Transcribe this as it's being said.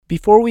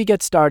Before we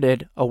get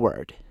started, a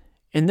word.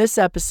 In this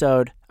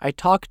episode, I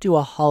talk to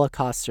a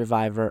Holocaust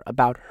survivor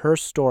about her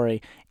story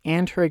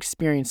and her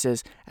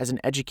experiences as an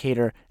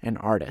educator and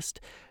artist.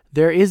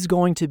 There is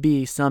going to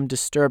be some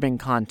disturbing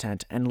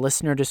content, and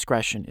listener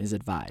discretion is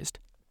advised.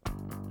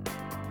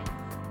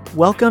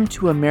 Welcome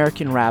to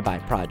American Rabbi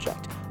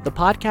Project, the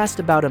podcast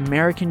about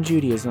American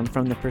Judaism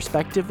from the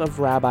perspective of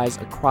rabbis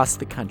across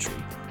the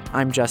country.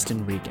 I'm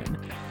Justin Regan.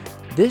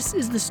 This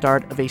is the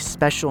start of a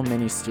special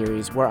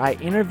mini-series where I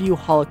interview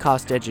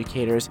Holocaust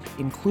educators,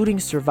 including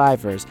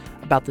survivors,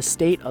 about the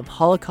state of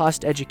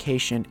Holocaust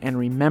education and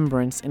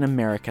remembrance in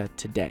America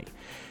today.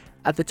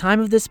 At the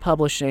time of this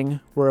publishing,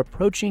 we're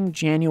approaching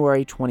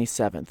January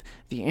 27th,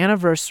 the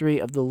anniversary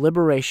of the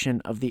liberation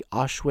of the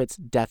Auschwitz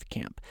death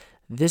camp.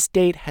 This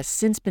date has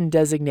since been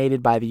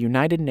designated by the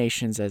United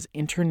Nations as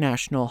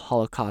International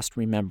Holocaust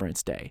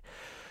Remembrance Day.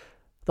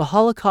 The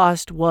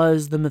Holocaust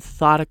was the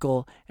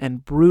methodical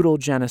and brutal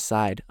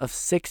genocide of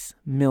 6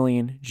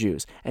 million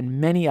Jews and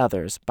many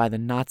others by the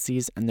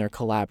Nazis and their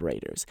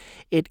collaborators.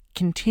 It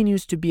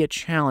continues to be a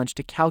challenge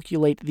to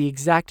calculate the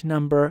exact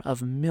number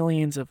of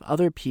millions of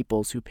other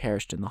peoples who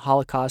perished in the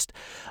Holocaust,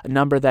 a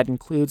number that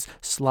includes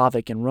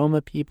Slavic and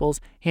Roma peoples,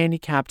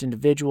 handicapped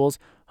individuals,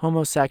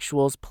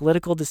 homosexuals,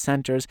 political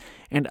dissenters,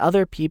 and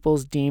other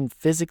peoples deemed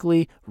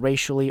physically,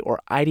 racially,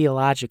 or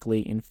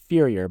ideologically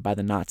inferior by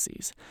the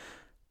Nazis.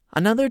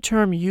 Another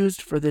term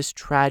used for this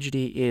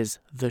tragedy is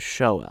the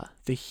Shoah,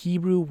 the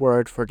Hebrew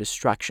word for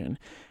destruction,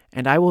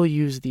 and I will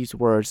use these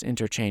words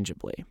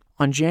interchangeably.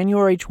 On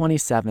January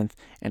 27th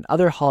and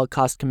other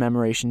Holocaust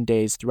commemoration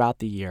days throughout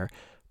the year,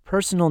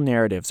 personal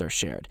narratives are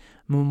shared,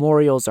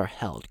 memorials are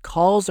held,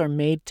 calls are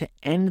made to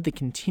end the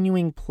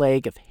continuing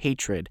plague of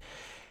hatred,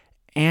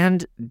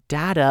 and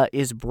data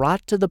is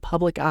brought to the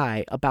public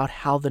eye about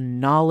how the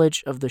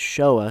knowledge of the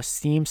Shoah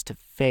seems to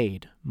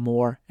fade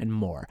more and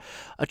more.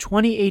 A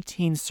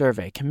 2018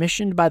 survey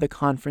commissioned by the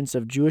Conference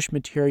of Jewish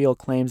Material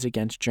Claims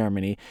Against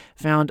Germany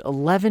found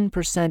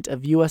 11%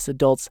 of U.S.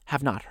 adults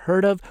have not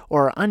heard of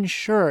or are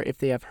unsure if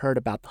they have heard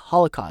about the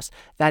Holocaust.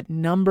 That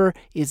number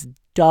is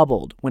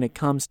doubled when it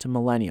comes to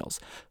millennials.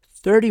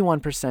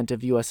 31%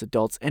 of U.S.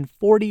 adults and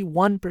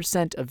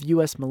 41% of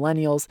U.S.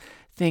 millennials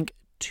think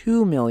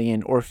 2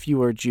 million or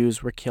fewer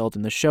Jews were killed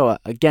in the Shoah.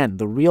 Again,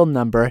 the real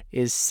number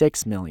is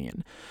 6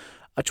 million.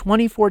 A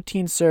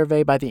 2014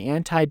 survey by the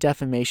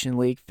Anti-Defamation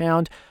League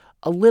found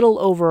a little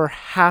over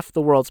half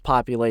the world's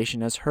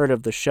population has heard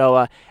of the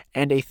Shoah,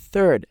 and a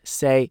third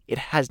say it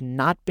has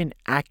not been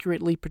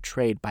accurately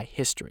portrayed by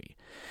history.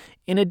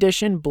 In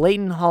addition,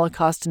 blatant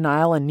Holocaust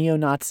denial and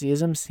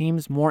neo-Nazism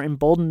seems more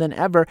emboldened than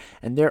ever,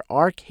 and there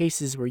are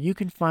cases where you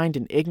can find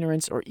an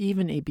ignorance or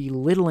even a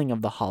belittling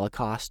of the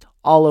Holocaust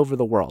all over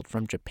the world,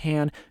 from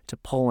Japan to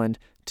Poland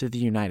to the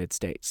United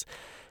States.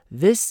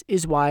 This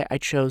is why I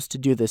chose to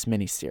do this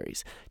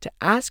mini-series, to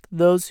ask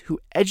those who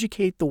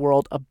educate the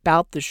world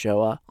about the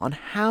Shoah on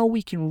how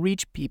we can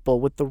reach people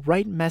with the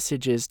right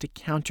messages to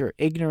counter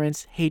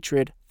ignorance,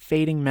 hatred,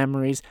 fading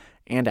memories,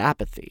 and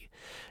apathy,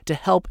 to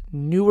help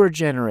newer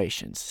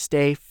generations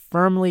stay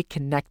firmly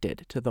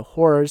connected to the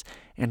horrors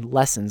and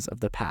lessons of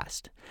the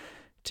past.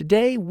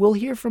 Today, we'll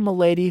hear from a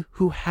lady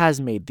who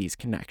has made these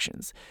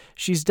connections.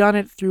 She's done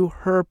it through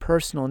her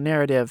personal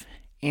narrative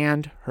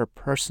and her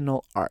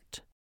personal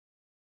art.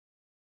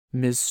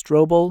 Ms.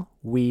 Strobel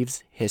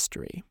weaves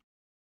history.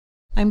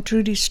 I'm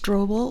Trudy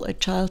Strobel, a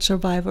child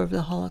survivor of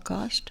the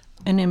Holocaust,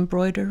 an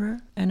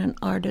embroiderer, and an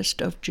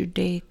artist of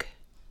Judaic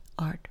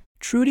art.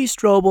 Trudy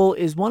Strobel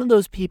is one of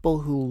those people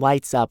who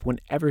lights up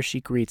whenever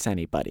she greets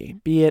anybody,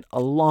 be it a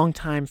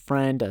longtime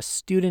friend, a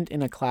student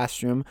in a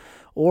classroom,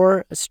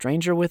 or a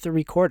stranger with a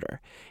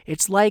recorder.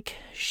 It's like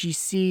she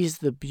sees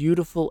the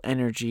beautiful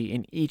energy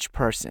in each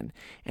person,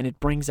 and it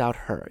brings out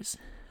hers.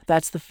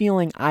 That's the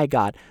feeling I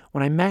got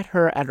when I met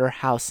her at her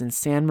house in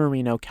San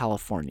Marino,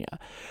 California.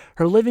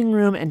 Her living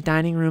room and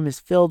dining room is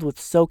filled with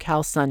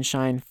SoCal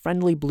sunshine,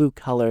 friendly blue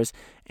colors,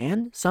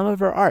 and some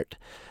of her art.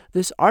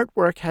 This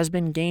artwork has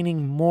been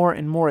gaining more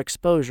and more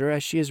exposure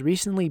as she has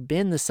recently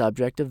been the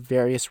subject of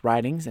various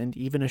writings and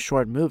even a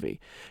short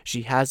movie.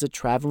 She has a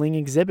traveling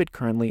exhibit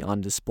currently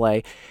on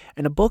display,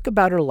 and a book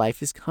about her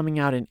life is coming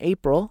out in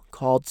April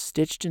called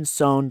Stitched and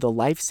Sewn, The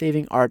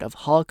Life-Saving Art of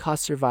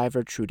Holocaust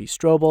Survivor Trudy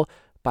Strobel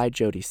by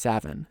Jody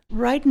Savin.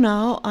 Right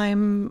now,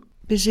 I'm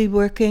busy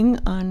working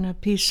on a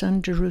piece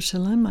on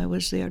Jerusalem. I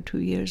was there 2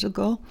 years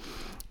ago,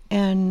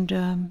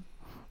 and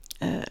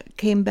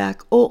came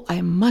back,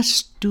 I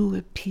must do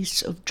a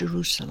piece of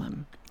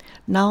Jerusalem.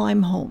 Now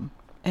I'm home,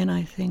 and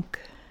I think,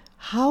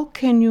 how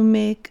can you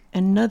make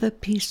another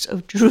piece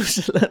of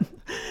Jerusalem?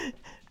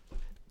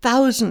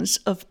 Thousands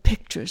of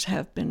pictures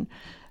have been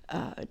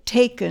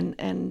taken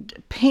and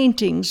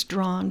paintings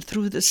drawn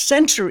through the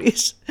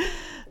centuries.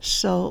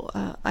 So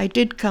I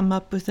did come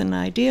up with an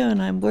idea,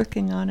 and I'm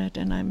working on it,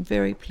 and I'm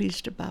very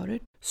pleased about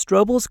it.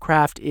 Strobel's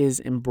craft is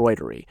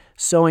embroidery,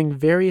 sewing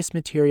various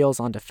materials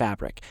onto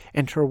fabric,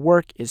 and her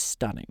work is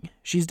stunning.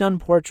 She's done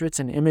portraits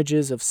and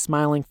images of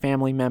smiling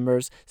family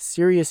members,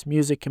 serious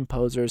music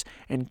composers,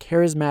 and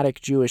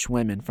charismatic Jewish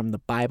women from the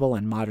Bible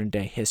and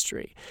modern-day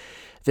history.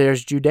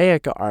 There's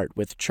Judaica art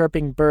with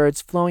chirping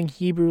birds, flowing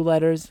Hebrew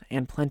letters,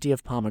 and plenty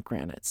of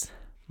pomegranates.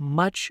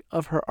 Much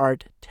of her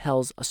art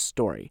tells a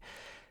story,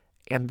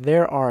 and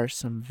there are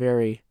some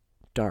very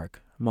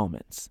dark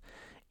moments.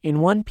 In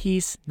one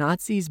piece,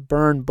 Nazis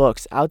burn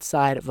books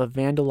outside of a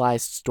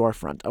vandalized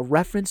storefront, a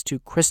reference to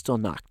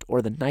Kristallnacht,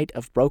 or the Night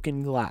of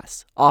Broken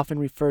Glass, often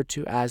referred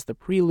to as the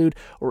prelude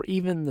or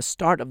even the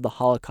start of the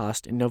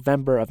Holocaust in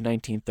November of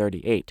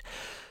 1938.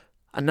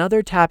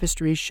 Another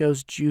tapestry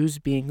shows Jews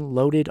being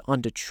loaded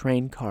onto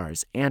train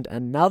cars, and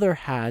another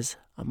has,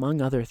 among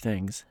other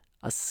things,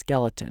 a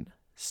skeleton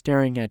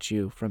staring at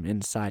you from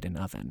inside an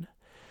oven.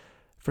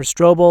 For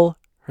Strobel,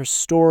 her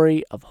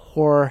story of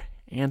horror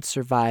and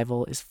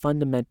survival is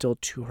fundamental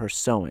to her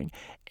sewing,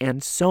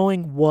 and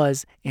sewing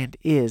was and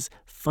is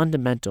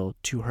fundamental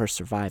to her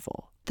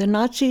survival. The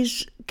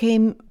Nazis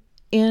came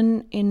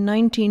in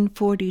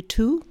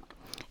 1942,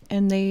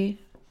 and they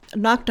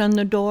knocked on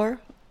the door,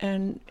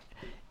 and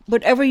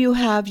whatever you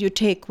have, you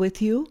take with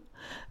you,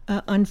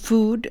 on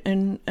food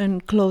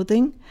and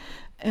clothing.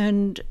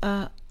 And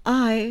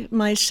I,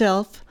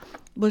 myself,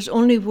 was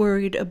only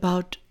worried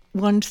about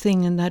one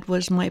thing, and that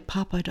was my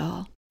Papa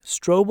doll.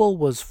 Strobel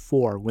was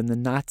 4 when the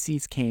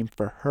Nazis came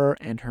for her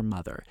and her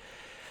mother.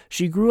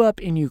 She grew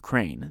up in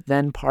Ukraine,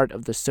 then part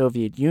of the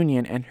Soviet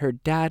Union, and her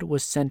dad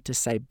was sent to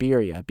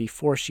Siberia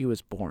before she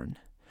was born.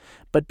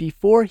 But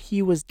before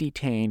he was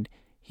detained,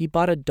 he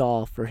bought a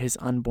doll for his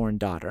unborn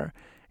daughter,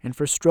 and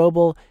for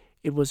Strobel,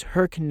 it was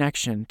her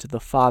connection to the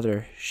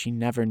father she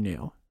never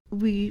knew.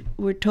 We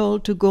were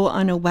told to go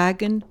on a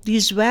wagon.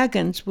 These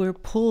wagons were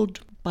pulled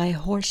by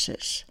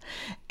horses,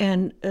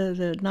 and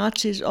the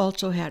Nazis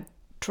also had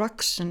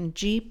trucks and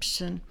jeeps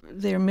and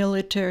their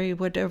military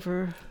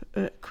whatever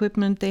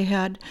equipment they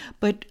had,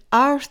 but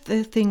our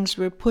things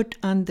were put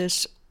on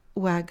this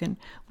wagon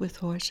with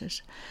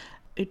horses.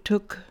 It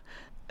took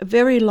a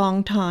very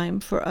long time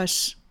for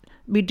us.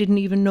 We didn't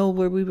even know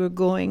where we were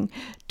going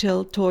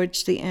till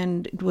towards the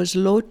end. It was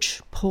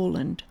Lodz,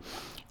 Poland,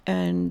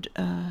 and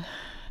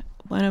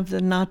one of the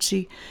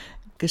Nazi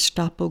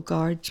Gestapo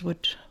guards,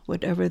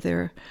 whatever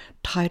their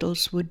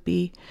titles would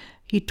be,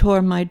 he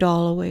tore my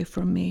doll away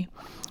from me.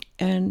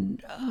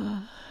 And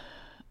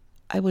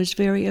I was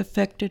very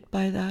affected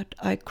by that.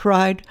 I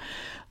cried.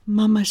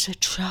 Mama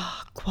said,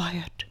 "Shah,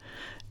 quiet,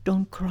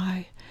 don't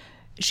cry."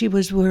 She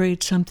was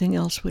worried something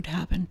else would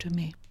happen to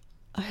me.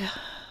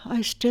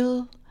 I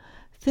still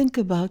think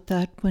about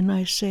that when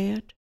I say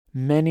it.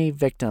 Many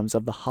victims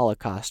of the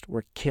Holocaust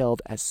were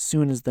killed as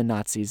soon as the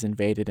Nazis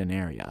invaded an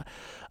area.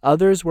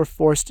 Others were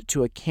forced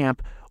to a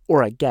camp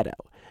or a ghetto.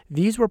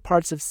 These were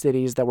parts of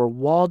cities that were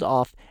walled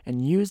off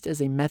and used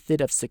as a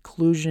method of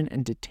seclusion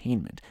and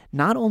detainment,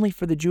 not only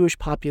for the Jewish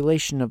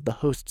population of the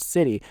host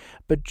city,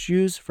 but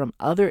Jews from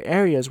other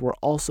areas were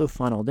also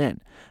funneled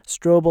in.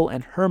 Strobel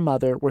and her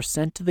mother were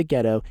sent to the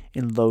ghetto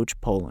in Lodz,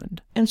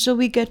 Poland. And so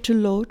we get to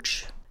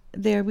Lodz.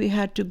 There we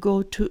had to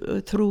go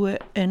through an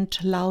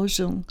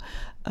Entlausung,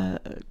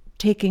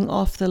 taking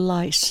off the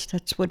lice.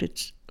 That's what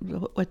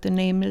the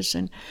name is.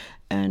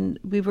 And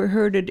we were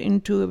herded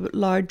into a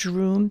large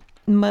room,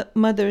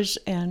 mothers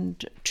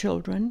and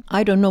children.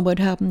 I don't know what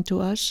happened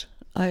to us.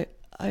 I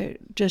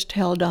just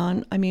held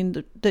on. I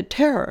mean, the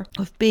terror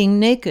of being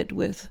naked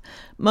with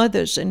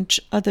mothers and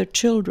other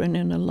children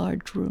in a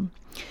large room.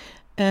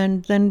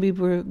 And then we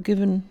were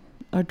given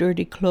our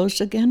dirty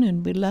clothes again,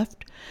 and we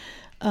left.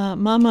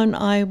 Mama and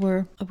I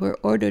were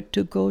ordered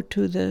to go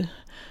to the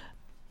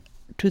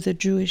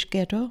Jewish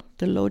ghetto,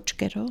 the Lodz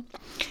ghetto,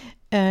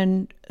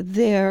 and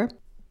there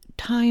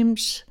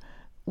times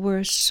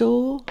were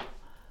so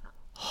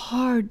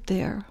hard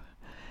there.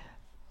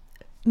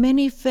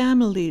 Many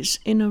families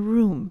in a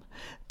room.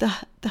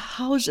 The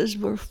houses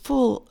were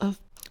full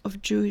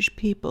of Jewish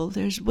people.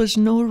 There was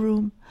no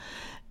room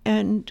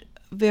and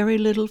very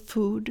little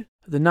food.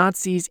 The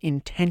Nazis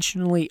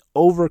intentionally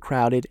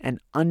overcrowded and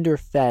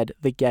underfed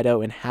the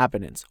ghetto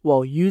inhabitants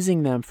while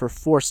using them for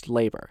forced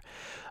labor.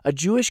 A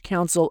Jewish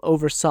council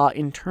oversaw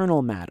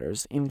internal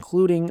matters,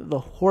 including the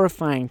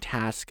horrifying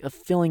task of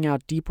filling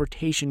out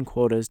deportation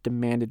quotas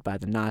demanded by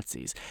the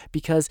Nazis,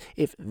 because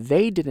if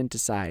they didn't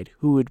decide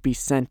who would be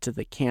sent to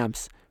the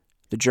camps,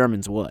 the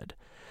Germans would.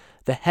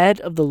 The head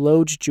of the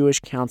Lodz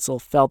Jewish Council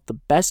felt the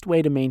best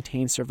way to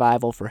maintain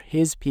survival for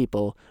his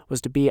people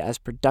was to be as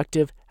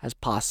productive as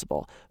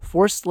possible.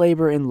 Forced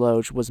labor in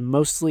Lodz was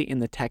mostly in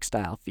the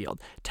textile field,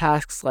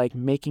 tasks like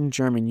making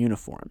German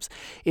uniforms.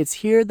 It's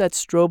here that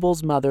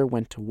Strobel's mother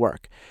went to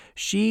work.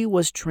 She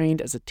was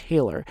trained as a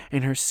tailor,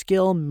 and her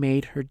skill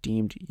made her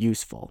deemed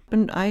useful.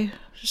 And I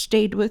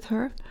stayed with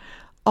her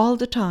all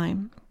the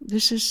time.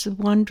 This is the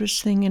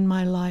wondrous thing in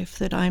my life,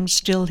 that I'm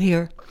still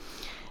here.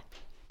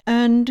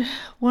 And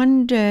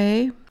one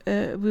day,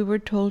 we were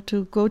told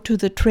to go to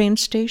the train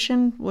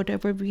station.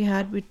 Whatever we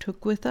had, we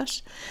took with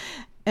us.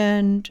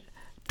 And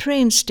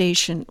train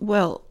station,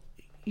 well,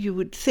 you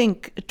would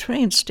think a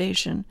train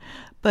station,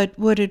 but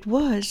what it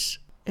was,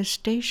 a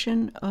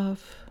station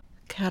of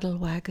cattle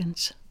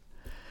wagons.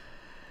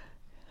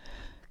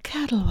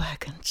 Cattle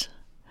wagons.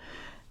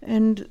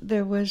 And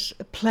there was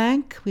a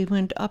plank. We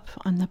went up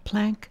on the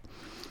plank,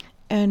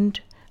 and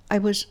I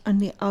was on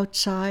the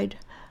outside.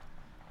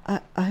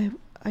 I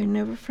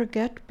never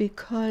forget,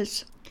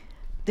 because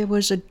there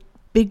was a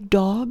big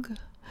dog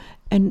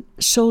and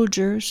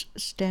soldiers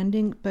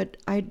standing, but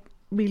I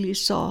really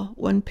saw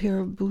one pair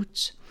of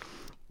boots,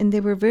 and they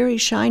were very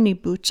shiny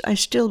boots. I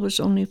still was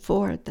only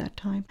 4 at that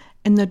time.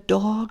 And the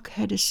dog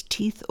had his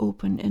teeth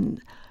open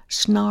and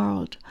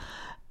snarled,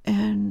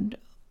 and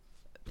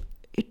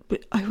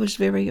I was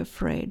very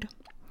afraid.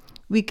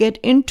 We get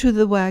into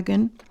the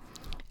wagon,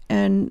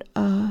 and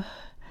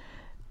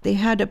they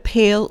had a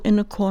pail in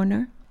a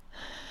corner,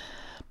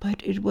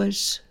 but it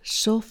was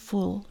so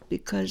full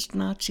because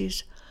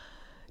Nazis,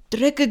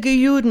 dreckige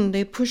Juden,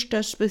 they pushed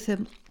us with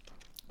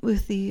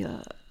the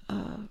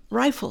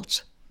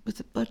rifles, with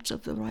the butts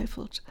of the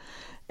rifles.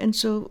 And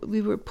so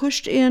we were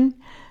pushed in,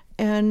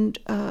 and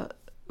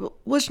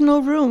was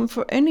no room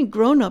for any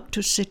grown-up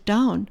to sit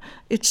down.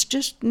 It's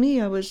just me.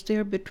 I was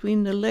there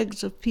between the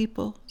legs of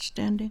people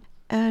standing.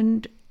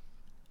 And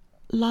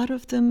a lot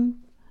of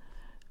them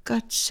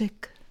got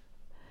sick.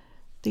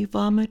 They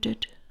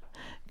vomited.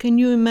 Can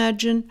you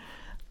imagine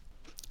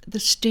the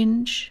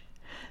stench?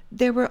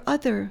 There were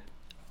other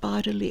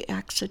bodily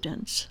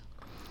accidents.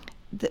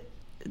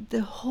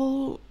 The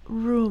whole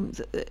room,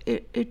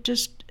 it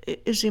just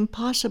is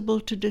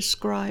impossible to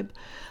describe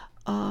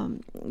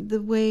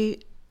the way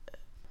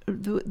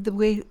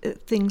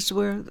things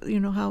were,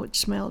 how it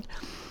smelled.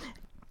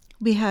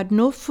 We had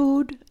no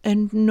food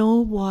and no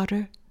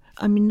water.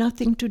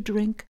 Nothing to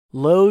drink.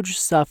 Lodz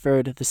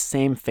suffered the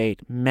same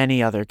fate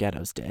many other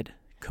ghettos did,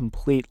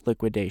 complete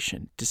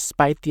liquidation,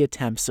 despite the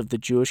attempts of the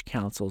Jewish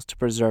councils to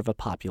preserve a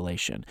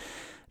population.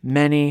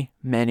 Many,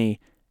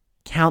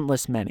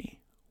 countless many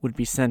would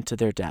be sent to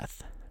their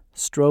death.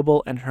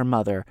 Strobel and her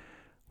mother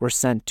were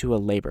sent to a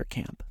labor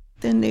camp.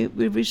 Then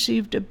we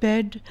received a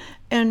bed,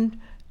 and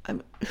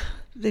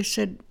they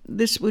said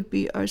this would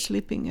be our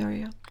sleeping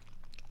area.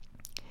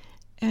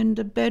 And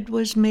the bed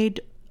was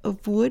made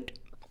of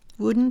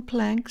wooden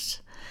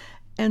planks,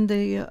 and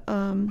the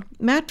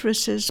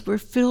mattresses were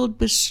filled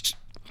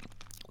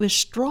with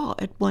straw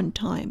at one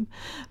time.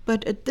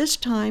 But at this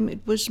time,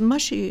 it was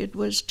mushy. It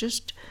was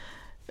just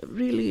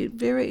really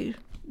very,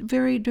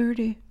 very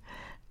dirty.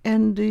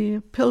 And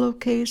the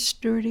pillowcase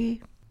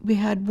dirty. We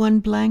had one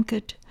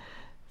blanket.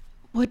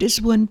 What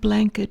is one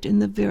blanket in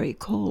the very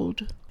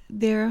cold?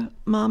 There,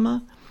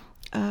 Mama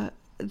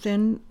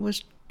then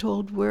was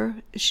told where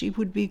she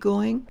would be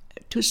going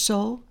to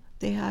sew.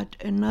 They had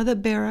another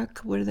barrack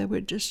where there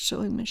were just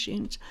sewing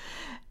machines.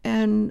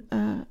 And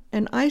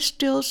I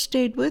still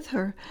stayed with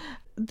her.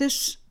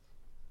 This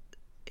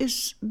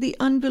is the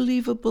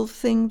unbelievable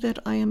thing that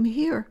I am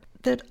here,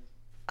 that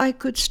I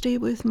could stay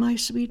with my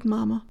sweet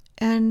Mama.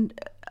 And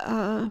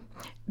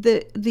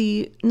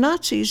the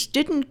Nazis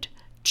didn't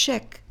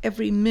check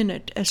every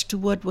minute as to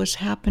what was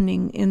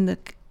happening in the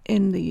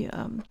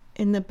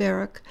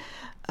barrack.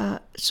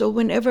 So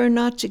whenever a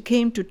Nazi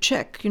came to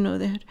check,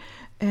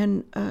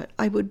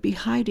 I would be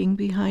hiding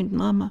behind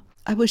Mama.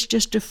 I was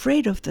just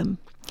afraid of them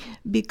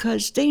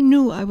because they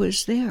knew I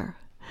was there.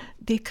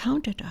 They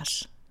counted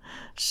us.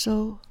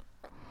 So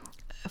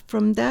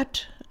from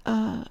that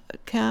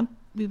camp,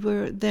 we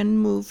were then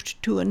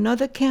moved to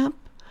another camp,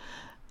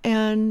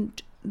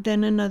 and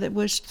then another. It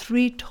was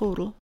 3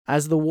 total.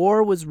 As the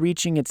war was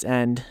reaching its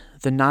end,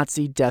 the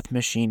Nazi death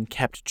machine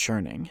kept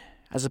churning.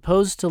 As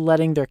opposed to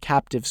letting their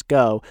captives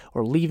go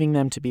or leaving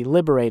them to be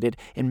liberated,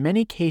 in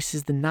many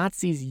cases the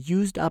Nazis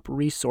used up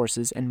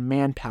resources and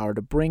manpower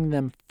to bring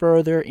them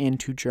further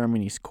into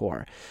Germany's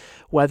core.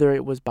 Whether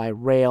it was by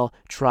rail,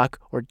 truck,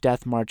 or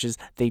death marches,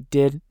 they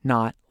did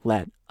not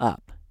let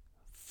up.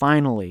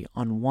 Finally,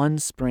 on one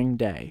spring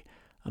day,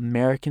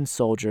 American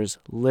soldiers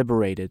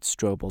liberated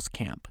Strobel's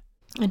camp.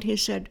 And he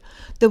said,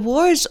 "The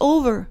war is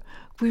over.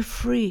 We're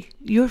free.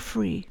 You're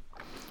free."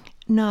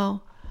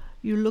 Now,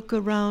 you look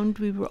around,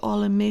 we were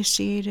all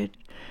emaciated,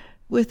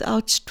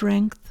 without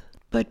strength.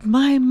 But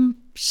my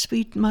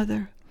sweet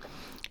mother,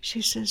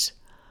 she says,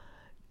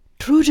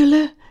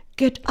 "Trudele,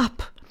 get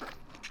up.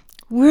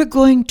 We're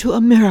going to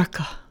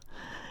America."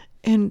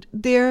 And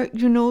there,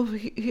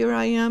 here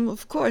I am.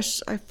 Of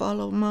course, I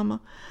follow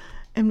Mama.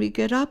 And we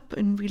get up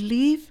and we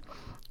leave.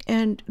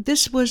 And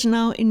this was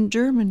now in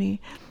Germany.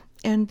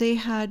 And they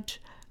had,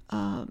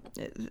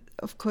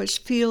 of course,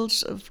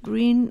 fields of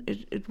green.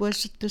 It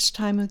was at this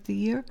time of the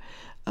year,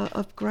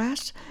 of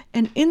grass.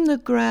 And in the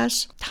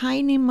grass,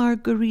 tiny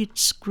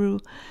marguerites grew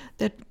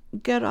that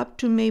get up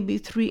to maybe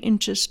 3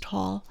 inches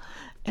tall.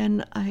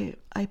 And I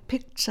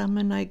picked some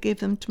and I gave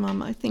them to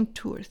Mama, I think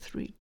 2 or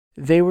 3.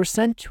 They were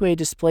sent to a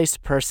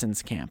displaced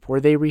persons camp where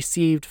they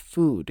received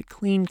food,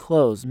 clean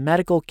clothes,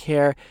 medical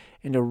care,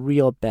 and a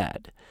real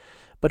bed.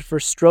 But for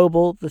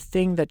Strobel, the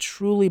thing that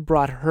truly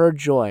brought her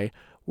joy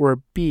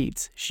were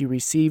beads she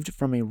received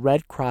from a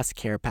Red Cross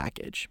care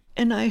package.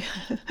 And I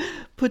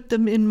put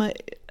them in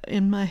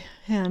my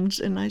hands,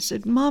 and I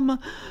said, "Mama,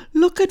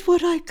 look at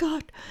what I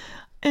got."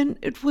 And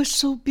it was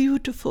so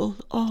beautiful,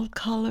 all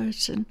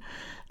colors, and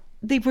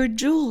they were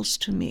jewels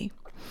to me.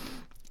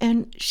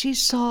 And she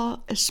saw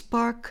a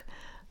spark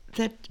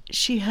that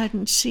she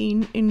hadn't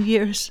seen in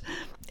years.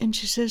 And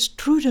she says,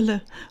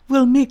 "Trudele,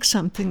 we'll make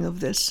something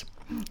of this."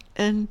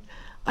 And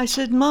I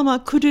said, "Mama,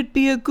 could it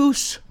be a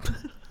goose?"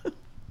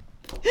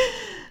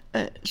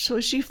 So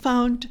she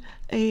found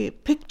a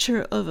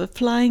picture of a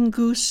flying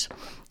goose,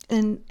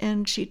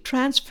 and she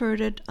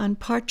transferred it on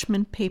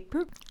parchment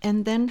paper.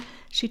 And then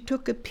she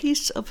took a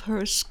piece of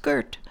her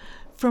skirt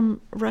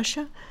from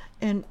Russia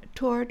and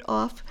tore it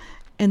off,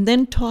 and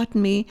then taught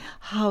me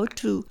how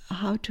to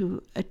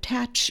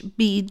attach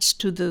beads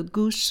to the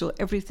goose so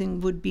everything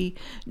would be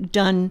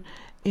done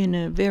in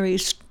a very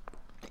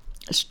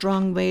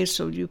strong way,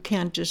 so you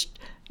can't just,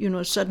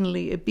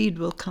 suddenly a bead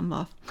will come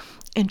off.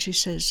 And she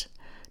says,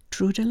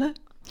 "Trudele,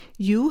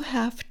 you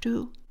have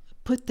to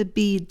put the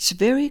beads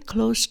very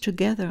close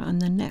together on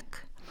the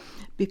neck,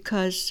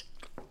 because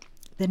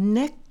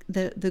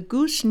the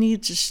goose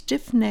needs a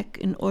stiff neck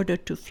in order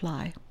to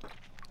fly."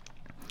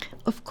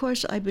 Of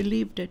course, I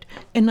believed it,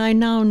 and I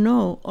now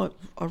know,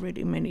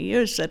 already many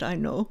years that I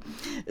know,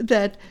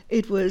 that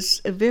it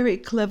was a very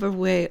clever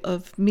way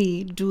of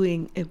me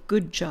doing a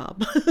good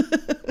job.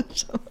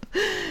 So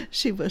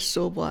she was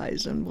so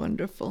wise and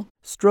wonderful.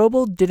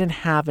 Strobel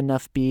didn't have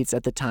enough beads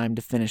at the time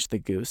to finish the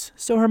goose,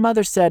 so her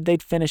mother said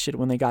they'd finish it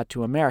when they got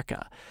to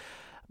America.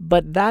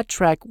 But that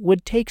trek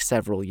would take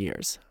several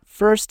years.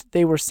 First,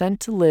 they were sent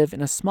to live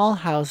in a small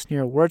house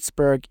near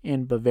Würzburg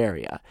in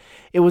Bavaria.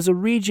 It was a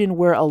region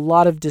where a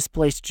lot of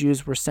displaced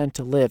Jews were sent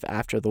to live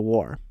after the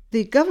war.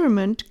 The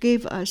government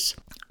gave us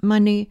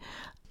money,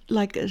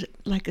 like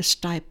a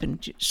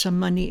stipend, some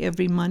money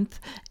every month,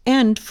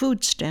 and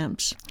food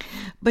stamps.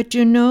 But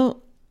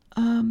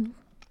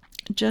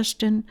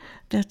Justin,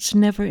 that's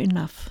never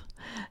enough.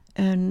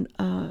 And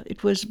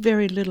it was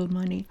very little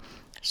money.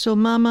 So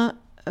Mama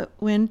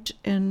went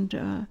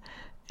and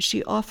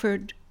she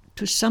offered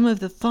to some of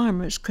the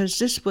farmers, because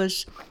this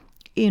was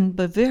in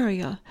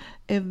Bavaria,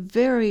 a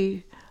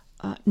very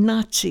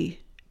Nazi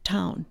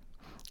town.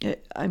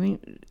 I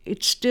mean,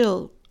 it's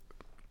still,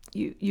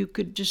 you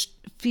could just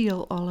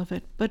feel all of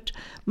it. But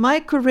my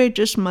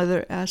courageous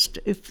mother asked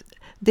if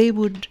they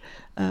would,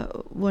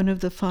 one of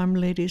the farm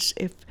ladies,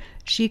 if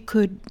she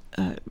could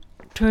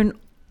turn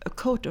a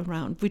coat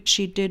around, which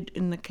she did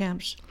in the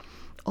camps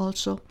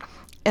also.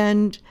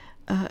 And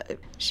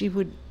she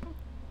would,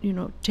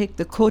 take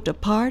the coat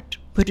apart,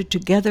 put it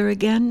together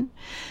again,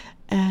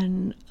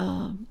 and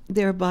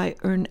thereby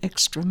earn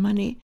extra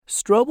money.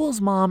 Strobel's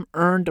mom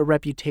earned a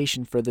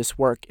reputation for this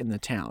work in the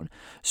town.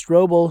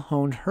 Strobel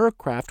honed her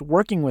craft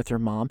working with her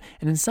mom,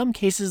 and in some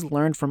cases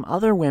learned from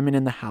other women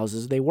in the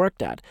houses they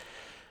worked at.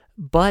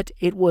 But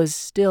it was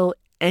still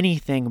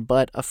anything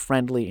but a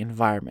friendly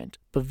environment.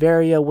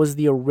 Bavaria was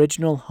the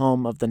original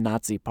home of the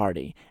Nazi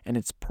Party, and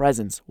its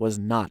presence was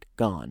not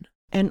gone.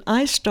 And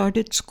I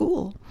started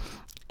school,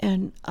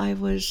 and I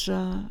was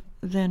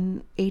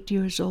then 8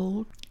 years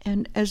old.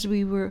 And as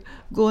we were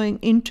going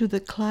into the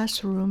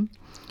classroom,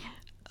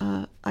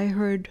 I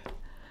heard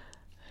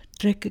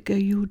 "Dreckiger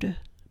Jude"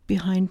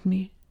 behind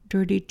me,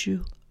 dirty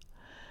Jew.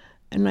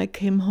 And I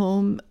came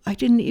home. I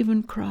didn't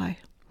even cry,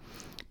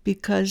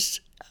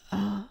 because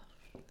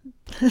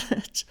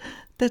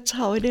that's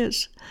how it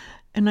is.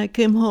 And I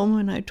came home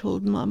and I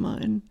told Mama,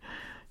 and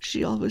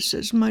she always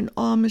says, "Mein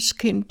armes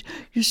Kind."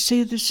 You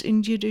say this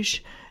in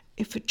Yiddish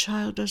if a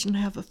child doesn't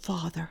have a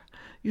father.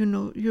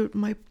 You're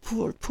my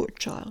poor, poor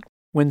child.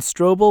 When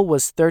Strobel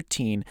was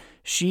 13,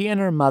 she and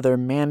her mother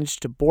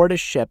managed to board a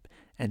ship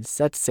and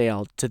set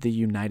sail to the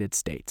United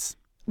States.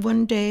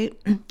 One day,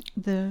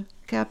 the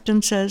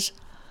captain says,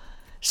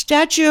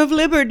 "Statue of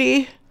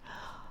Liberty."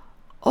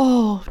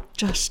 Oh,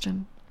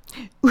 Justin.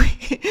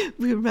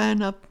 We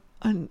ran up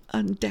on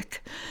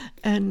deck,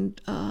 and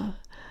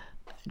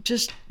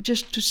just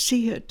to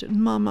see it,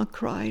 and Mama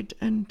cried.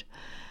 And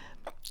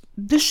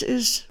this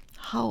is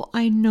how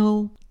I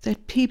know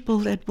that people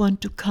that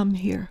want to come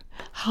here,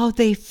 how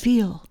they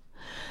feel.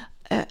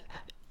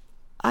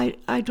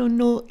 I don't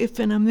know if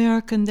an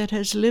American that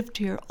has lived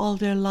here all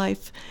their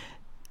life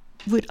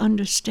would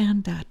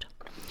understand that.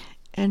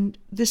 And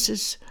this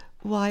is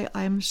why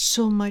I'm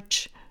so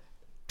much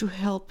to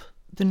help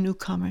the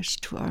newcomers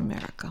to our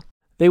America.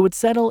 They would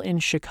settle in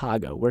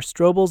Chicago, where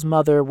Strobel's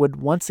mother would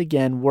once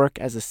again work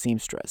as a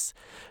seamstress.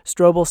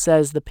 Strobel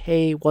says the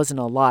pay wasn't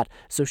a lot,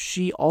 so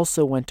she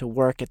also went to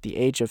work at the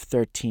age of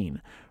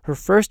 13. Her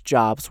first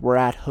jobs were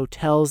at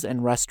hotels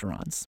and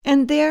restaurants.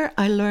 And there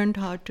I learned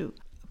how to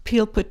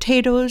peel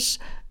potatoes,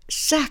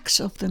 sacks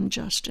of them,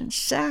 Justin,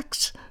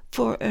 sacks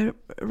for a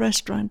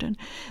restaurant,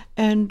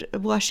 and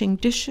washing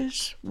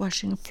dishes,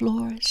 washing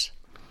floors.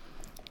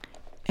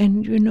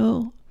 And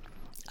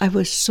I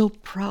was so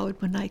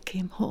proud when I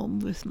came home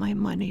with my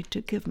money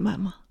to give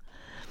Mama.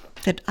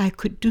 that I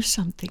could do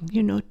something,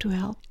 to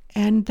help.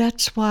 And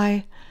that's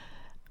why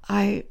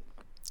I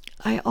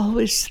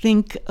always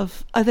think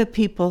of other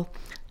people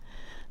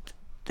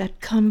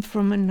that come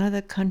from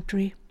another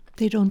country.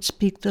 They don't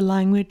speak the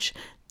language.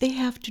 They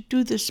have to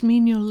do this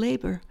menial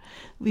labor.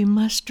 We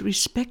must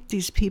respect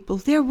these people.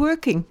 They're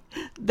working.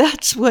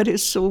 That's what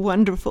is so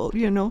wonderful,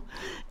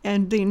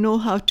 and they know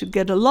how to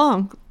get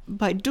along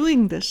by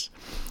doing this.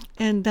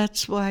 And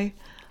that's why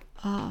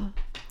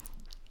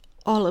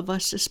all of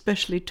us,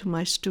 especially to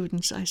my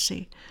students, I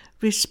say,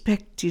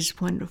 respect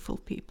these wonderful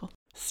people.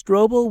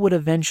 Strobel would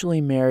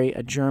eventually marry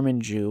a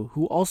German Jew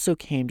who also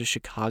came to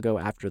Chicago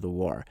after the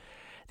war.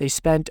 They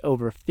spent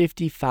over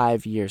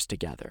 55 years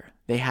together.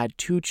 They had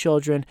 2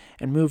 children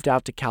and moved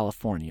out to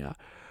California.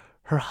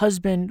 Her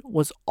husband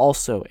was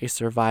also a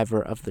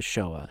survivor of the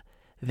Shoah.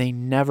 They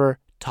never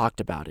talked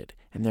about it,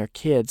 and their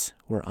kids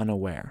were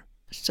unaware.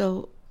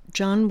 So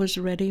John was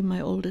ready, my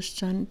oldest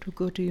son, to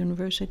go to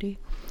university.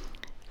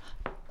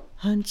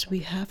 Hans, we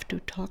have to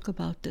talk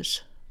about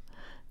this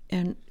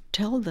and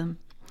tell them.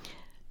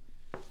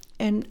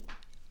 And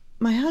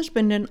my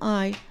husband and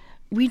I,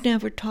 we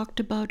never talked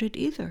about it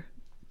either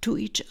to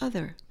each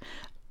other.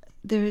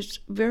 There's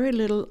very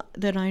little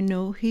that I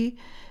know. He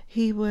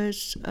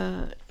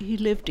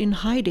lived in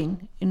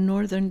hiding in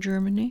northern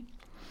Germany.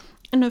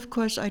 And of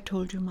course, I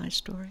told you my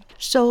story.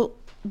 So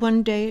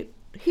one day,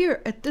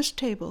 here at this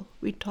table,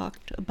 we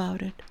talked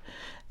about it.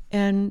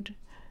 And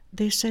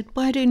they said,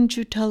 why didn't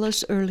you tell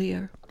us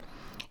earlier?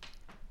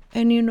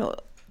 And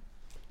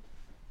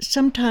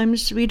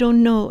sometimes we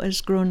don't know as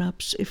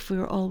grown-ups if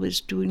we're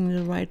always doing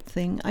the right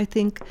thing. I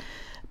think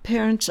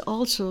parents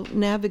also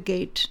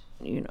navigate,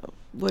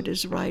 what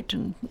is right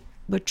and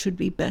what should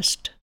be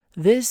best.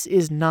 This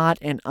is not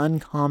an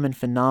uncommon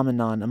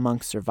phenomenon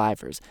among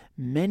survivors.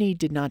 Many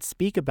did not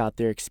speak about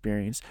their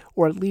experience,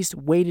 or at least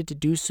waited to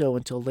do so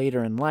until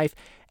later in life,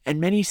 and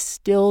many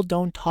still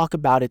don't talk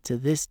about it to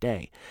this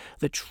day.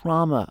 The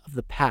trauma of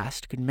the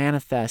past could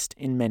manifest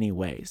in many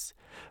ways.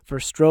 For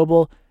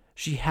Strobel,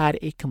 she had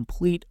a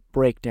complete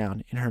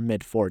breakdown in her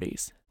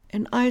mid-40s.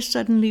 And I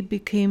suddenly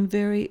became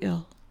very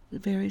ill,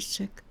 very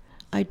sick.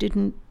 I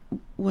didn't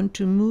want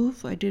to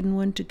move. I didn't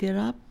want to get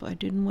up. I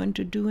didn't want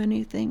to do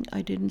anything.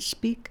 I didn't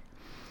speak.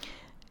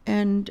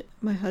 And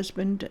my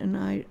husband and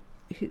I,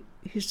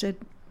 he said,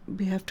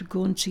 we have to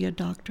go and see a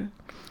doctor.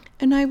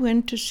 And I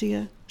went to see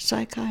a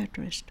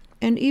psychiatrist.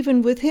 And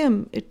even with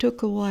him, it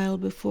took a while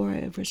before I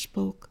ever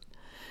spoke.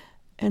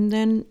 And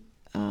then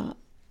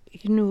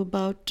he knew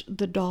about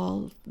the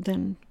doll.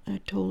 Then I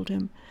told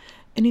him.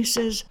 And he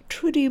says,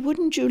 Trudy,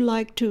 wouldn't you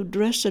like to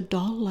dress a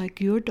doll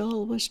like your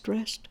doll was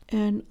dressed?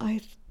 And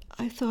I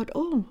thought,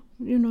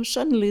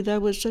 suddenly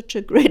that was such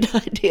a great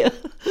idea.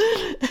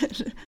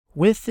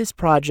 With this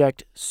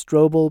project,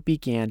 Strobel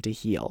began to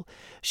heal.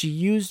 She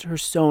used her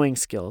sewing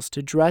skills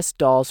to dress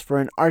dolls for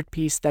an art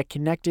piece that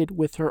connected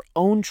with her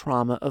own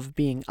trauma of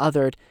being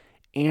othered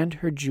and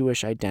her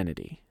Jewish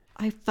identity.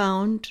 I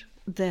found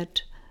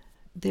that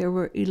there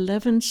were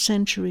 11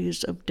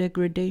 centuries of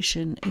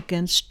degradation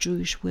against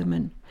Jewish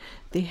women.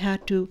 They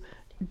had to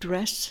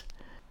dress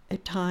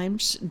at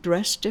times,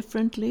 dress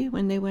differently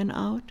when they went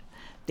out.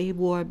 They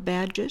wore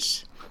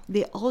badges.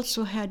 They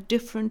also had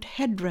different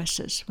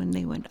headdresses when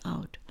they went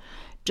out,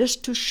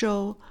 just to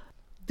show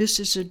this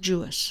is a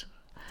Jewess.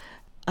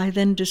 I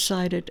then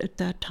decided at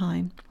that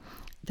time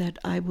that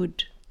I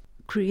would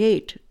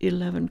create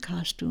 11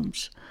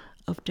 costumes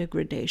of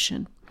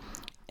degradation.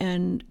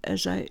 And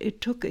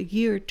it took a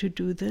year to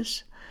do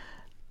this,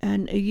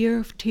 and a year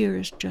of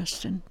tears,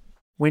 Justin.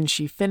 When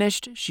she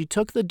finished, she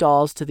took the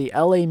dolls to the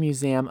LA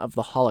Museum of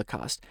the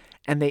Holocaust,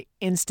 and they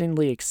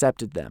instantly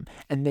accepted them,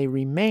 and they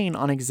remain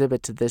on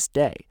exhibit to this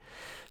day.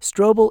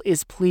 Strobel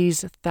is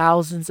pleased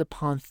thousands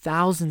upon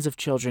thousands of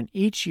children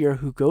each year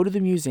who go to the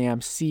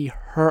museum see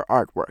her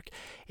artwork,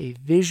 a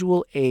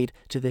visual aid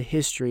to the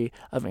history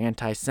of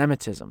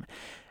anti-Semitism.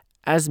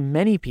 As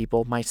many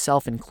people,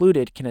 myself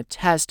included, can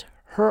attest,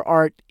 her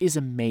art is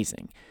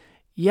amazing.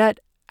 Yet,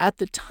 at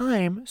the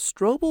time,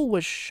 Strobel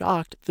was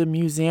shocked the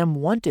museum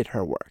wanted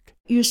her work.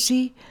 You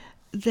see,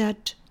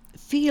 that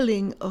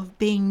feeling of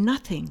being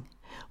nothing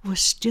was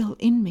still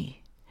in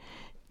me,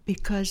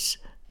 because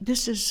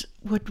this is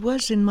what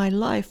was in my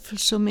life for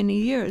so many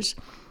years.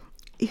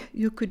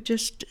 You could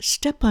just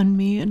step on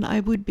me and I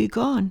would be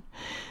gone.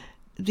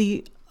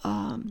 The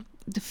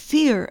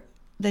fear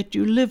that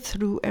you live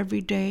through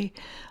every day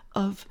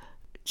of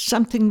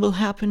something will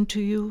happen to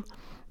you,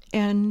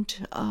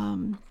 and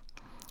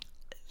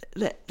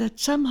that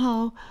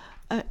somehow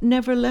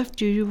never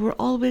left you. You were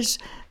always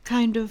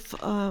kind of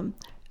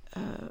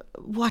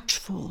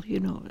watchful,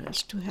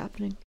 as to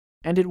happening.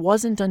 And it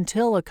wasn't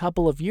until a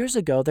couple of years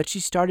ago that she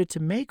started to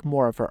make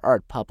more of her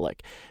art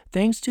public.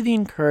 thanks to the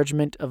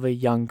encouragement of a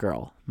young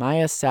girl,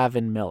 Maya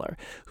Savin Miller,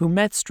 who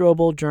met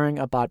Strobel during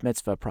a bat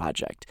mitzvah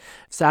project.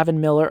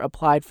 Savin Miller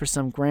applied for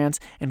some grants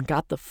and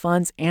got the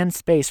funds and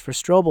space for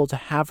Strobel to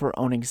have her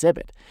own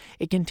exhibit.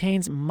 It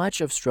contains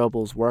much of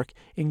Strobel's work,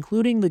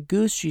 including the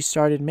goose she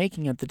started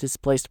making at the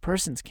displaced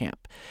persons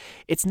camp.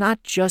 It's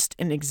not just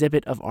an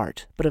exhibit of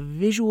art, but a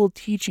visual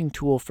teaching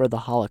tool for the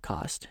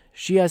Holocaust.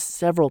 She has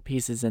several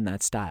pieces in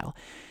that style,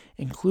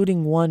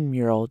 including one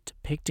mural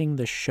depicting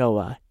the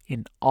Shoah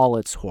in all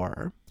its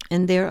horror.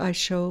 And there I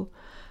show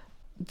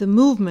the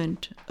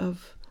movement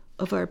of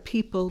our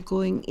people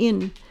going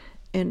in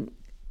and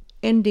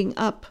ending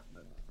up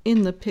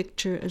in the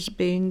picture as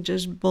being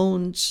just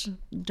bones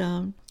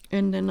down.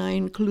 And then I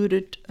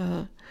included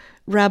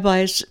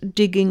rabbis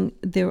digging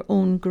their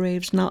own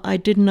graves. Now, I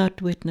did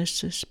not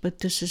witness this, but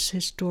this is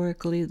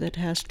historically that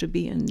has to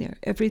be in there.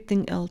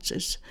 Everything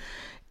else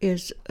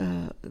is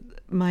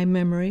my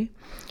memory.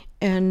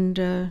 And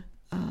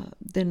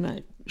then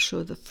I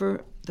show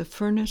the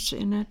furnace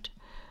in it,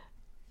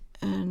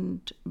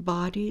 and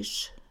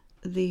bodies,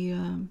 the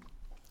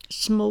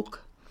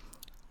smoke,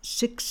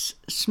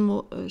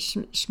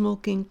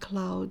 smoking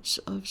clouds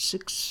of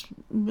 6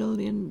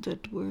 million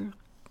that were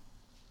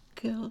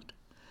killed.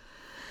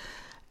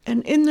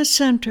 And in the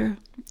center,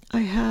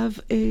 I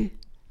have a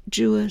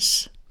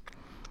Jewess,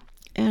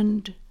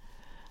 and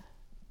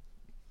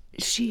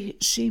she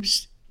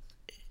seems,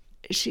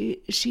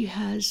 she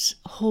has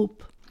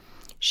hope.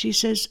 She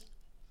says,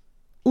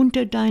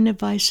 "Unter deine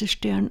weiße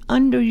Stern,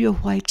 under your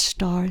white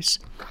stars,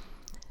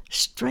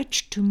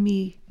 stretch to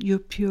me your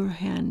pure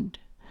hand,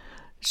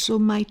 so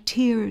my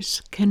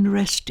tears can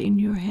rest in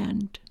your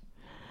hand."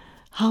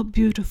 How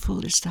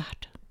beautiful is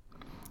that?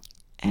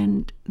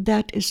 And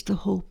that is the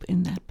hope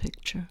in that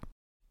picture.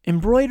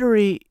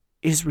 Embroidery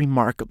is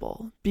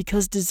remarkable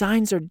because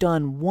designs are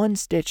done one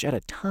stitch at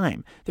a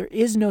time. There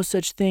is no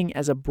such thing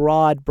as a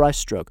broad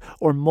brushstroke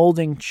or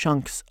molding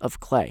chunks of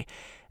clay.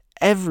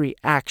 Every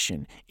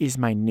action is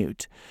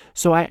minute.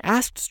 So I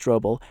asked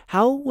Strobel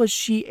how was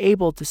she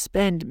able to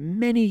spend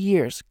many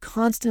years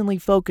constantly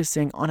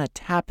focusing on a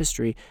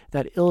tapestry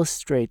that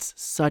illustrates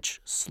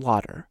such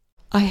slaughter.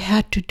 I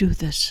had to do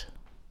this.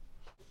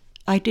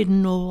 I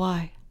didn't know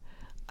why.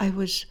 I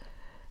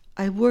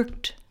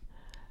worked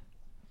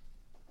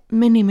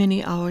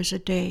many hours a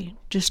day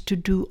just to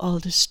do all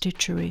the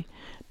stitchery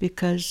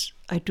because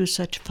I do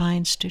such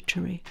fine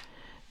stitchery.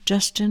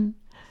 Justin,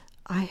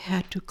 I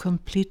had to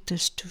complete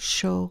this to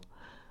show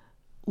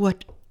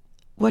what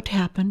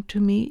happened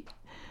to me,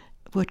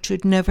 what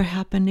should never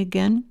happen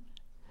again.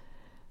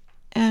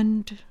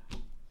 And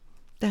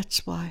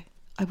that's why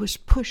I was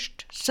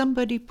pushed.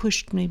 Somebody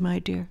pushed me, my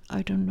dear.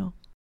 I don't know.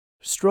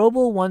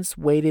 Strobel once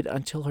waited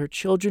until her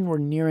children were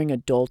nearing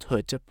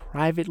adulthood to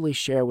privately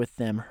share with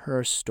them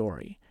her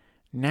story.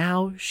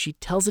 Now she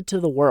tells it to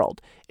the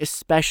world,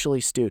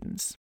 especially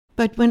students.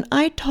 But when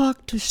I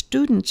talk to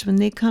students when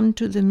they come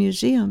to the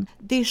museum,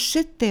 they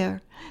sit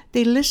there,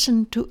 they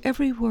listen to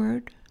every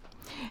word,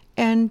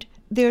 and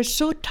they're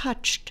so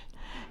touched,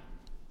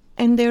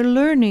 and they're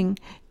learning,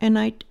 and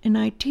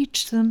I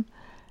teach them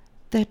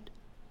that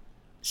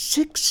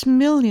 6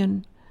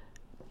 million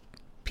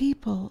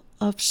people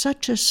of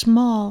such a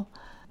small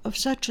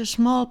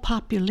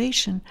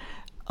population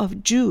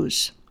of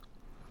Jews.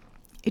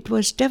 It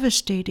was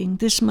devastating.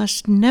 This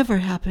must never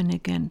happen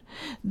again.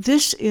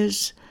 This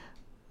is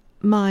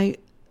my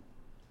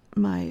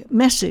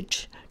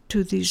message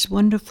to these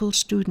wonderful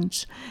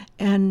students.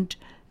 And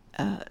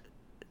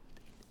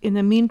in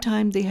the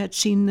meantime, they had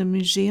seen the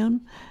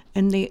museum,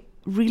 and they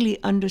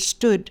really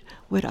understood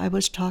what I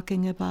was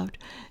talking about.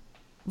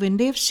 When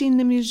they've seen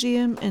the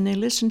museum and they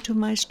listen to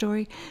my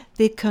story,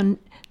 they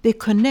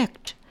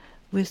connect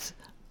with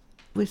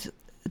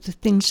the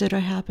things that are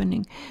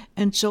happening.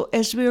 And so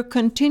as we're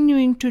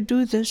continuing to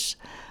do this,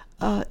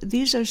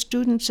 these are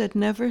students that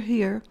never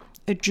hear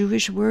a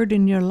Jewish word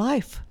in your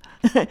life.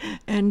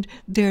 And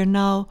they're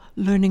now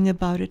learning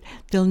about it.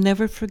 They'll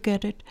never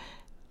forget it.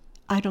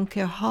 I don't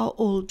care how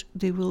old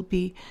they will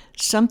be.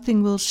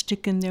 Something will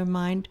stick in their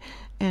mind.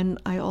 And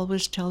I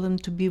always tell them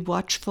to be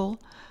watchful.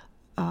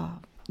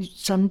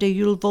 Someday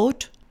you'll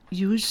vote.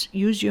 Use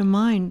your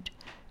mind.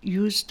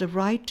 Use the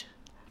right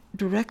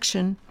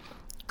direction,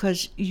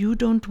 because you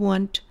don't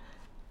want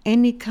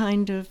any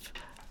kind of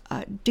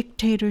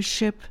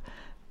dictatorship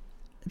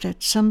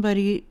that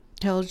somebody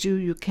tells you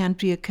you can't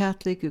be a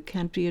Catholic, you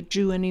can't be a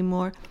Jew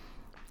anymore,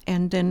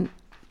 and then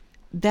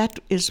that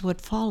is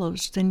what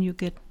follows. Then you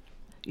get,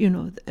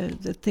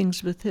 the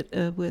things with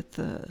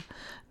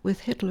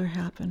Hitler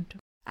happened.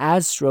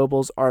 As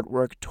Strobel's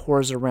artwork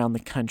tours around the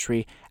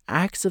country,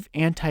 acts of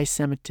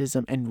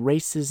anti-Semitism and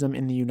racism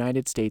in the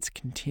United States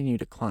continue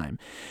to climb.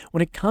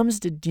 When it comes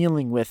to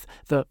dealing with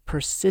the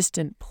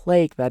persistent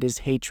plague that is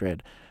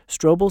hatred,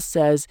 Strobel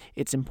says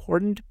it's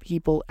important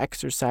people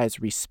exercise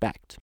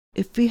respect.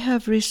 If we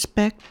have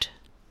respect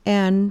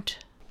and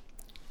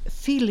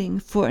feeling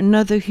for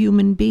another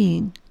human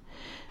being,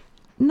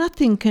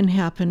 nothing can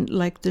happen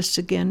like this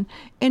again.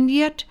 And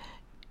yet,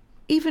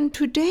 even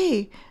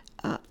today,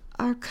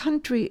 our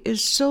country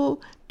is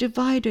so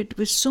divided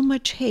with so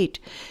much hate,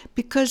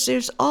 because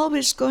there's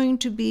always going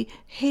to be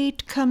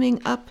hate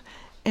coming up,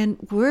 and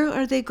where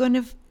are they going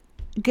to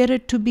get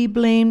it to be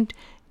blamed?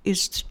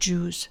 Is the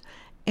Jews.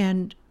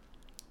 And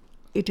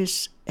it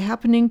is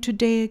happening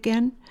today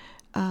again.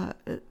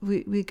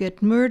 We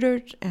get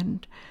murdered,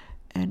 and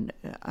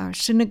our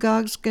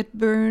synagogues get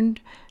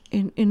burned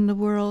in the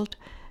world.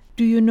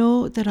 Do you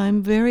know that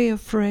I'm very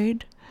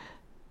afraid?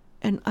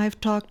 And I've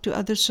talked to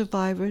other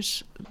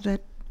survivors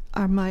that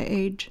are my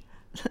age.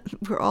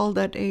 We're all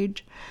that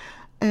age.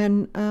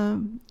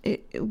 And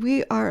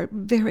we are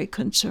very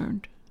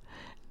concerned.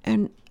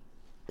 And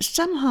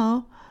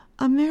somehow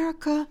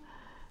America,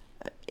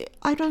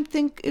 I don't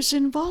think, is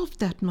involved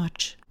that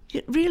much.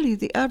 Really,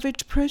 the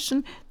average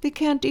person, they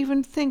can't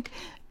even think.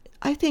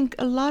 I think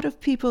a lot of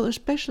people,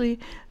 especially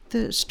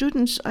the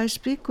students I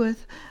speak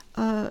with,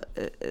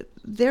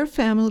 their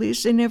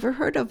families, they never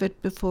heard of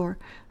it before,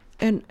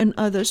 and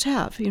others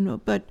have,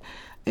 but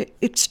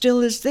it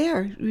still is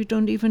there. We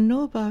don't even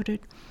know about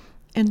it.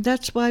 And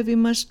that's why we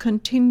must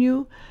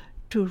continue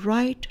to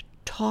write,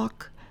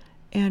 talk,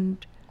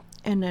 and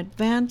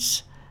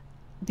advance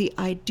the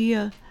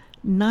idea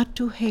not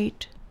to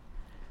hate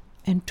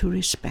and to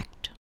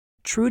respect.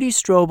 Trudy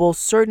Strobel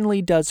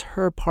certainly does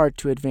her part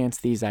to advance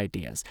these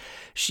ideas.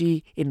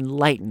 She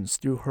enlightens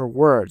through her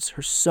words,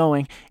 her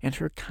sewing, and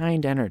her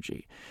kind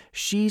energy.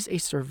 She's a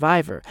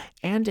survivor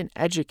and an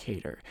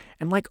educator.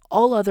 And like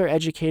all other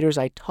educators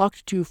I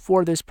talked to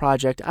for this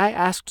project, I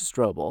asked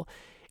Strobel,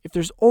 if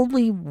there's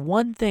only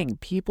one thing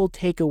people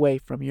take away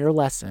from your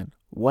lesson,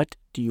 what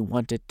do you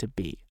want it to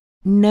be?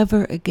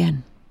 Never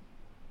again.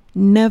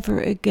 Never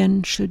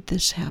again should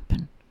this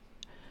happen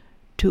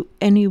to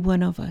any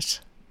one of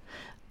us.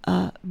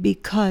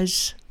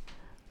 Because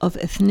of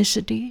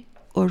ethnicity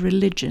or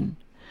religion,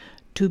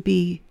 to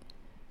be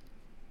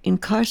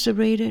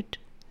incarcerated,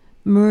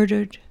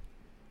 murdered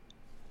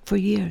for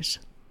years.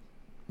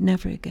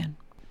 Never again.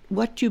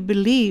 What you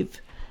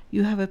believe,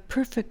 you have a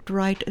perfect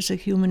right as a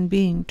human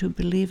being to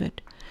believe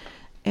it.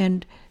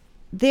 And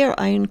there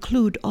I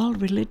include all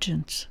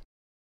religions.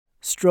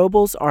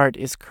 Strobel's art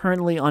is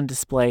currently on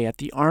display at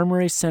the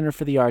Armory Center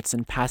for the Arts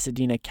in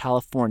Pasadena,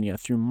 California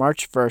through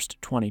March 1st,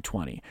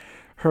 2020.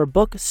 Her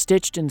book,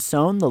 Stitched and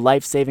Sewn, The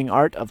Life-Saving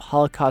Art of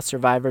Holocaust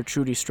Survivor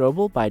Trudy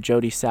Strobel by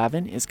Jody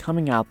Savin, is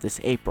coming out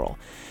this April.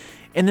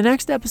 In the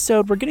next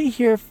episode, we're going to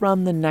hear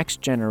from the next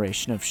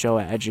generation of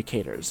Shoah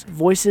educators.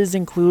 Voices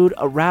include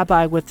a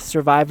rabbi with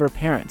survivor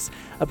parents,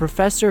 a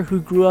professor who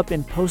grew up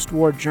in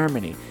post-war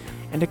Germany,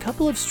 and a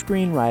couple of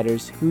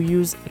screenwriters who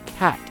use a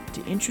cat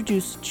to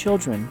introduce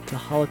children to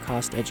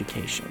Holocaust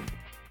education.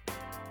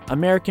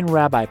 American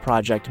Rabbi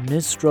Project,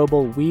 Ms.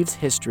 Strobel Weaves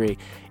History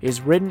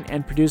is written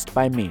and produced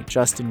by me,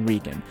 Justin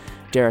Regan.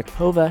 Derek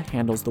Pova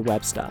handles the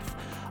web stuff.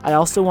 I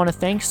also want to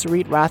thank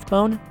Sarit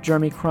Rathbone,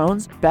 Jeremy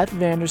Crones, Beth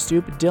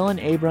Vanderstoop, Dylan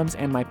Abrams,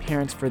 and my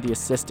parents for the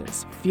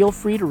assistance. Feel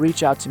free to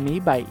reach out to me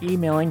by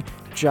emailing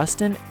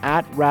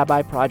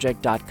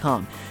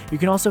justin@rabbiproject.com. You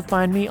can also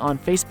find me on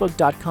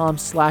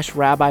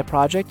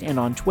facebook.com/rabbiproject and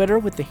on Twitter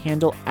with the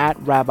handle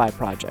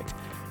 @rabbiproject.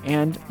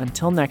 And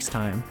until next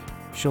time,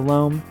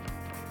 shalom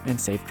and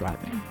safe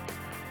driving.